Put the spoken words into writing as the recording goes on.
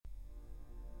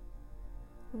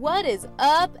What is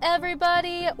up,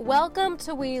 everybody? Welcome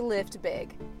to We Lift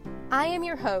Big. I am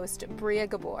your host, Bria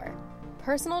Gabor,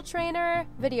 personal trainer,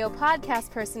 video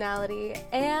podcast personality,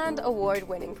 and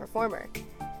award-winning performer.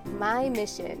 My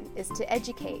mission is to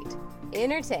educate,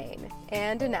 entertain,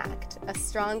 and enact a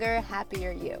stronger,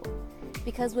 happier you.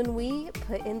 Because when we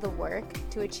put in the work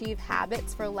to achieve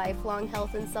habits for lifelong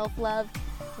health and self-love,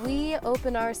 we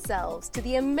open ourselves to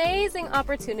the amazing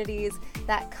opportunities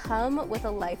that come with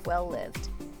a life well lived.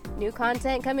 New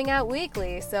content coming out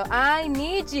weekly, so I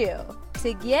need you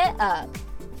to get up,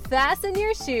 fasten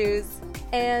your shoes,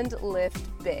 and lift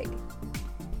big.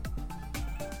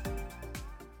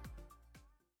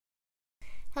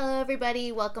 Hello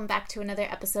everybody, welcome back to another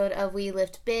episode of We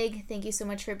Lift Big. Thank you so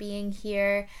much for being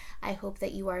here. I hope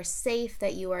that you are safe,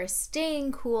 that you are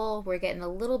staying cool. We're getting a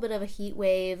little bit of a heat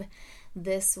wave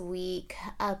this week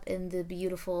up in the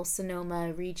beautiful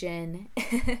Sonoma region.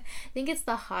 I think it's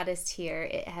the hottest here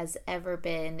it has ever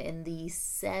been in the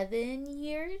 7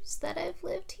 years that I've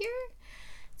lived here.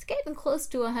 It's getting close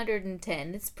to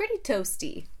 110. It's pretty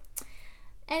toasty.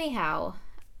 Anyhow,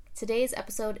 today's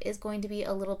episode is going to be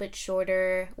a little bit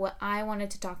shorter. What I wanted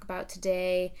to talk about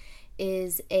today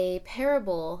is a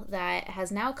parable that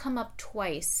has now come up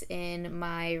twice in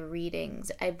my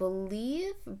readings. I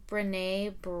believe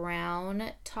Brené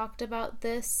Brown talked about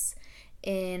this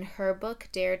in her book,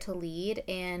 Dare to Lead,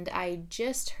 and I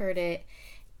just heard it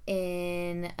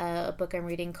in a book I'm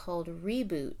reading called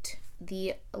Reboot,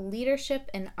 The Leadership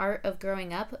and Art of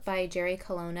Growing Up by Jerry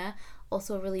Colonna.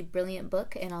 Also a really brilliant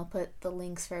book, and I'll put the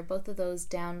links for both of those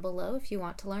down below if you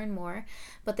want to learn more.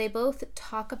 But they both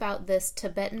talk about this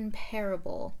Tibetan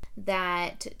parable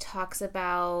that talks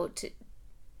about,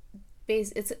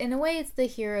 it's in a way it's the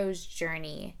hero's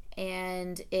journey,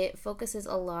 and it focuses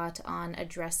a lot on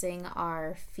addressing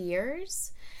our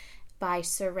fears by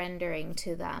surrendering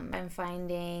to them. I'm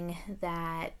finding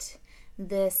that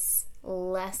this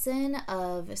lesson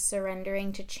of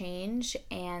surrendering to change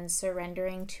and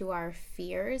surrendering to our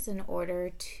fears in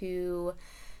order to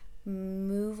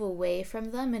move away from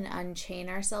them and unchain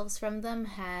ourselves from them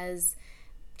has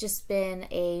just been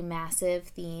a massive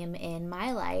theme in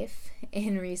my life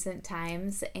in recent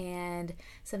times, and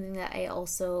something that I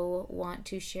also want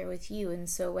to share with you. And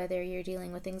so whether you're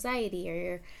dealing with anxiety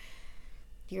or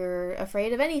you're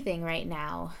afraid of anything right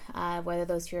now, whether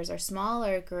those fears are small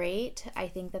or great, I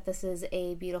think that this is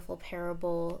a beautiful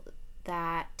parable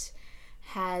that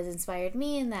has inspired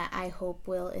me and that I hope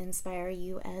will inspire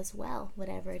you as well,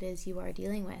 whatever it is you are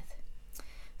dealing with.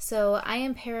 So I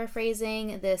am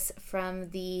paraphrasing this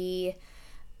from the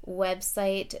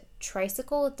website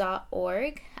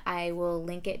tricycle.org. I will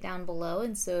link it down below,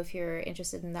 and so if you're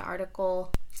interested in the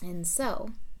article. And so,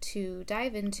 to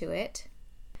dive into it,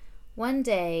 one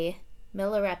day,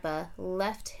 Milarepa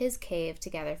left his cave to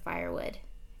gather firewood,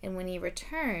 and when he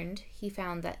returned, he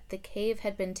found that the cave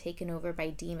had been taken over by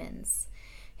demons.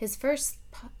 His first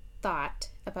thought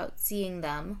about seeing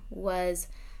them was,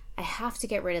 I have to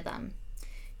get rid of them.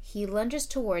 He lunges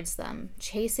towards them,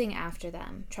 chasing after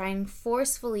them, trying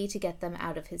forcefully to get them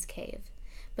out of his cave.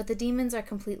 But the demons are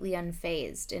completely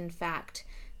unfazed. In fact,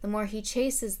 the more he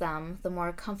chases them, the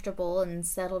more comfortable and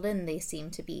settled in they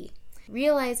seem to be.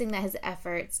 Realizing that his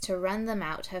efforts to run them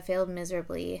out have failed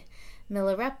miserably,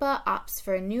 Milarepa opts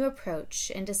for a new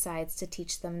approach and decides to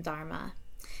teach them Dharma.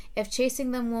 If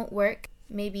chasing them won't work,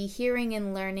 maybe hearing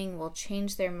and learning will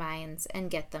change their minds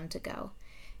and get them to go.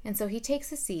 And so he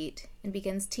takes a seat and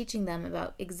begins teaching them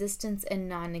about existence and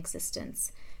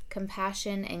non-existence,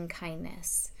 compassion and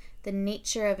kindness, the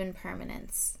nature of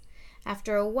impermanence.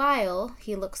 After a while,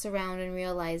 he looks around and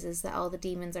realizes that all the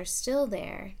demons are still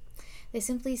there. They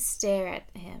simply stare at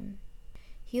him.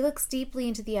 He looks deeply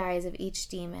into the eyes of each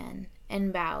demon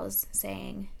and bows,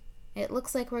 saying, It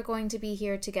looks like we're going to be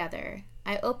here together.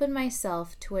 I open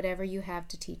myself to whatever you have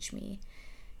to teach me.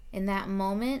 In that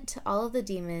moment, all of the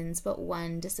demons but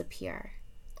one disappear.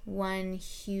 One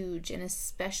huge and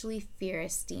especially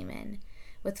fierce demon,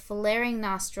 with flaring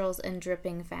nostrils and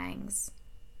dripping fangs.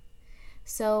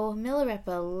 So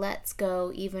Milarepa lets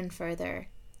go even further.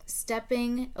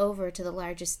 Stepping over to the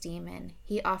largest demon,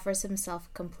 he offers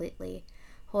himself completely,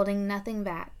 holding nothing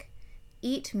back.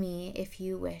 Eat me if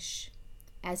you wish,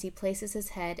 as he places his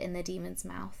head in the demon's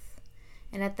mouth.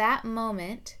 And at that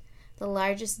moment, the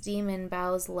largest demon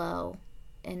bows low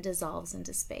and dissolves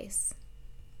into space.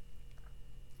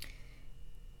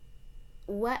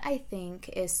 What I think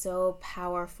is so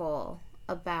powerful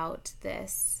about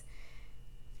this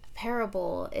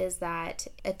parable is that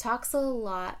it talks a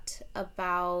lot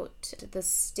about the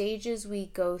stages we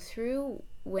go through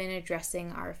when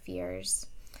addressing our fears.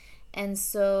 And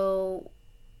so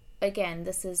again,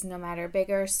 this is no matter big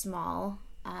or small.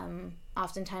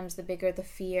 Oftentimes the bigger the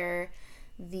fear,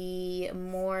 the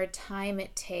more time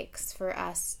it takes for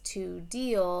us to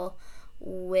deal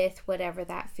with whatever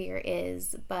that fear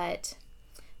is. But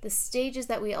the stages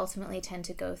that we ultimately tend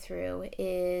to go through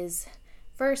is,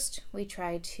 first, we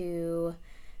try to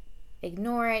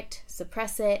ignore it,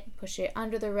 suppress it, push it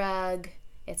under the rug.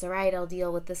 It's all right, I'll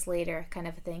deal with this later, kind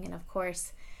of a thing. And of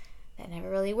course, that never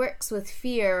really works with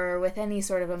fear or with any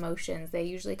sort of emotions. They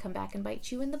usually come back and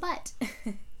bite you in the butt.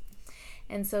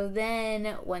 And so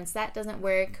then once that doesn't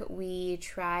work, we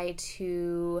try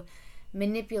to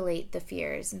manipulate the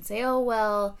fears and say, oh,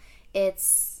 well,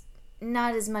 it's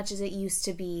not as much as it used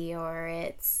to be, or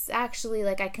it's actually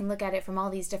like I can look at it from all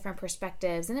these different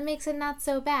perspectives and it makes it not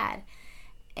so bad.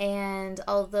 And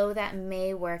although that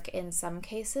may work in some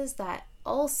cases, that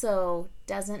also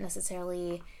doesn't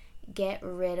necessarily get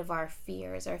rid of our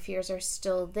fears. Our fears are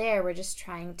still there. We're just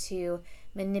trying to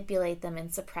manipulate them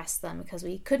and suppress them because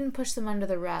we couldn't push them under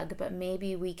the rug, but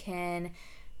maybe we can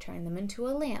turn them into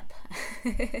a lamp.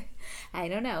 I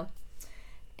don't know.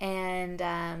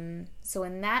 And so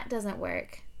when that doesn't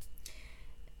work,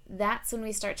 that's when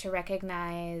we start to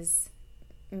recognize,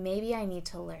 maybe I need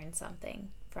to learn something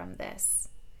from this.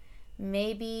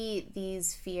 Maybe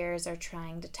these fears are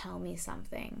trying to tell me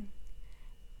something.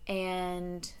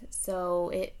 And so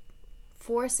it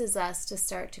forces us to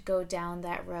start to go down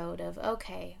that road of,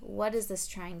 okay, what is this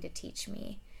trying to teach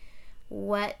me?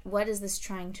 What is this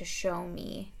trying to show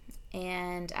me?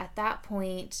 And at that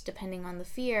point, depending on the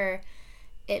fear,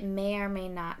 it may or may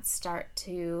not start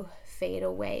to fade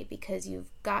away because you've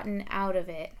gotten out of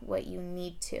it what you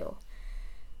need to.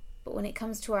 But when it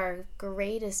comes to our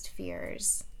greatest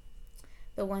fears,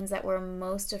 the ones that we're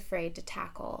most afraid to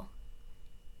tackle,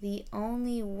 the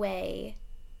only way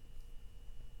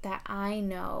that I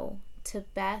know to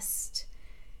best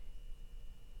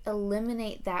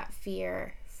eliminate that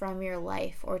fear from your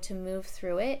life or to move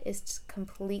through it is to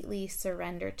completely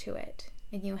surrender to it.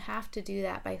 And you have to do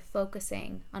that by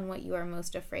focusing on what you are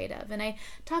most afraid of. And I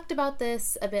talked about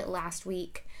this a bit last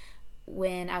week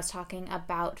when I was talking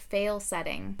about fail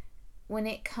setting. When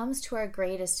it comes to our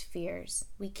greatest fears,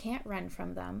 we can't run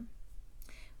from them.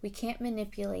 We can't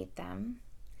manipulate them.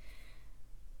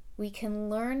 We can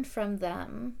learn from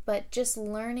them, but just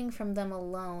learning from them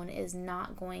alone is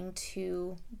not going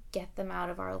to get them out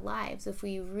of our lives. If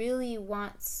we really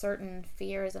want certain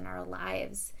fears in our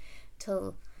lives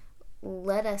to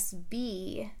let us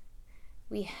be,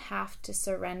 we have to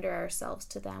surrender ourselves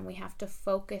to them. We have to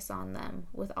focus on them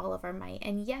with all of our might.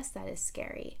 And yes, that is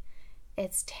scary.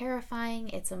 It's terrifying.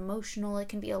 It's emotional. It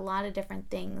can be a lot of different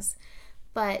things,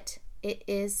 but it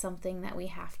is something that we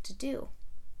have to do.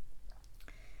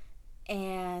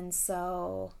 And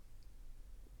so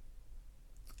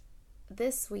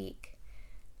this week,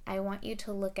 I want you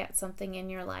to look at something in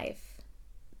your life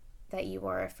that you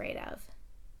are afraid of.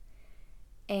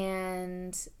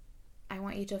 And I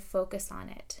want you to focus on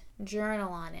it,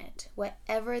 journal on it,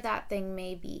 whatever that thing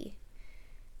may be.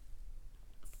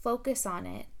 Focus on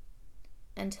it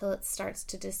until it starts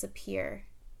to disappear,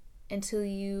 until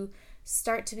you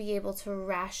start to be able to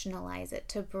rationalize it,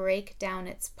 to break down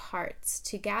its parts,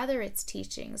 to gather its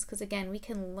teachings. Because again, we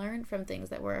can learn from things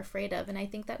that we're afraid of, and I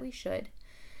think that we should.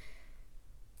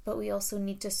 But we also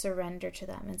need to surrender to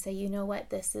them and say, you know what,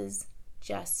 this is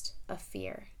just a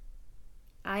fear.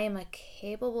 I am a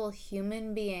capable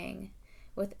human being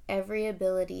with every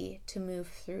ability to move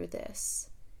through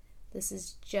this. This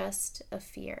is just a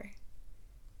fear,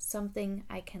 something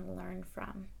I can learn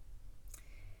from.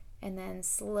 And then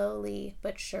slowly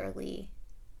but surely,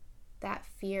 that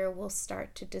fear will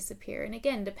start to disappear. And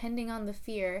again, depending on the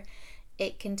fear,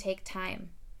 it can take time.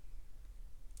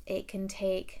 It can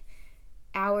take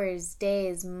hours,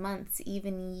 days, months,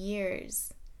 even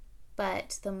years.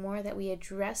 But the more that we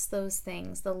address those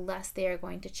things, the less they are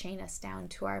going to chain us down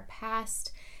to our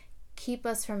past, keep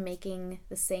us from making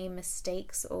the same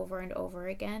mistakes over and over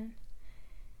again,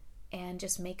 and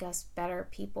just make us better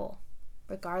people,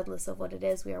 regardless of what it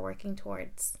is we are working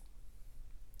towards.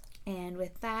 And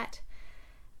with that,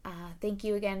 thank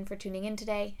you again for tuning in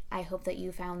today. I hope that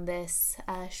you found this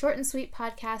short and sweet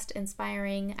podcast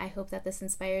inspiring. I hope that this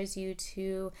inspires you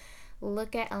to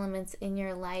look at elements in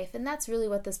your life. And that's really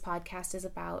what this podcast is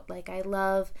about. Like, I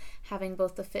love having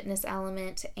both the fitness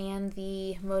element and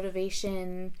the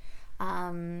motivation,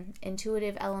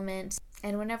 intuitive element.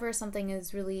 And whenever something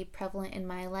is really prevalent in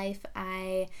my life,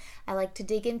 I like to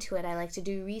dig into it. I like to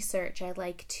do research. I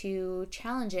like to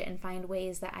challenge it and find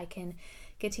ways that I can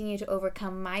continue to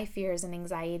overcome my fears and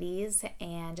anxieties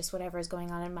and just whatever is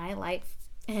going on in my life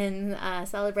and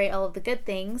celebrate all of the good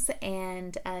things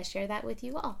and share that with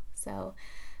you all. So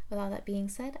with all that being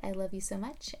said, I love you so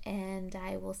much, and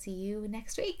I will see you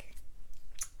next week.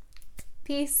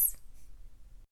 Peace.